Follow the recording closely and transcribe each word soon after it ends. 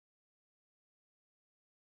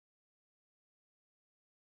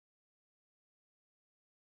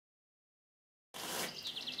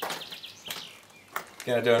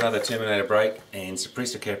Going to do another Terminator brake and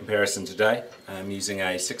suppressor comparison today. I'm using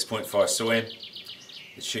a 6.5 SAWM.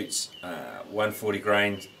 It shoots 140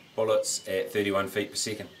 grain bullets at 31 feet per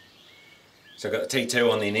second. So I've got the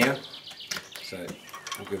T2 on there now, so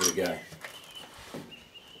we'll give it a go.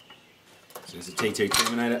 So there's a T2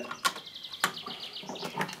 Terminator.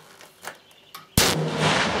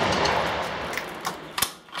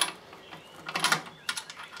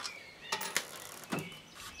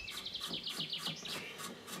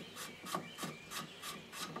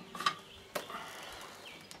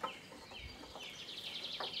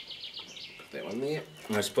 That one there.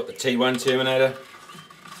 I'm going to put the T1 Terminator.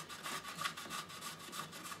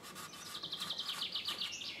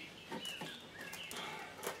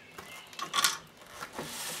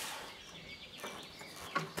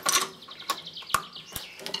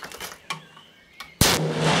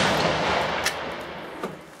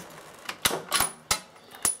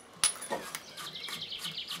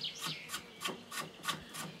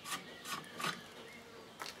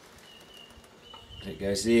 It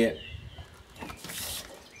goes there.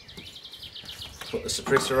 Put the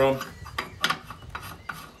suppressor on.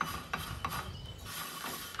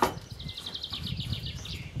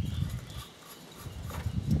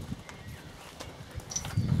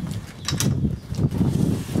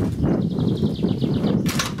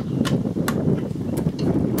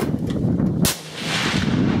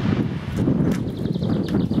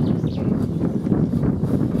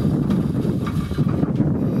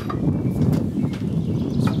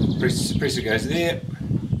 Suppressor goes there.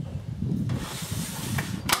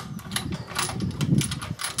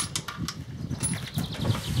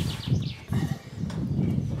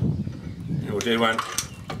 And we'll do one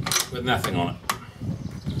with nothing on it.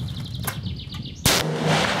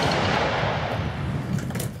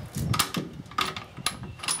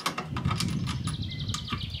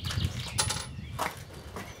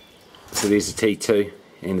 So there's the T2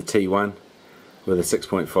 and the T1 with a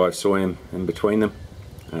 6.5 SAWM in between them.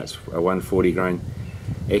 It's a 140 grain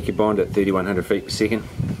AccuBond at 3100 feet per second.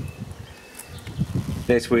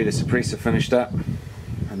 That's where the suppressor finished up,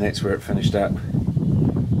 and that's where it finished up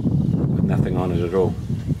with nothing on it at all.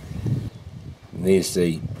 And there's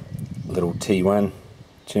the little T1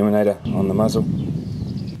 Terminator on the muzzle,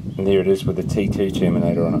 and there it is with the T2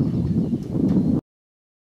 Terminator on it.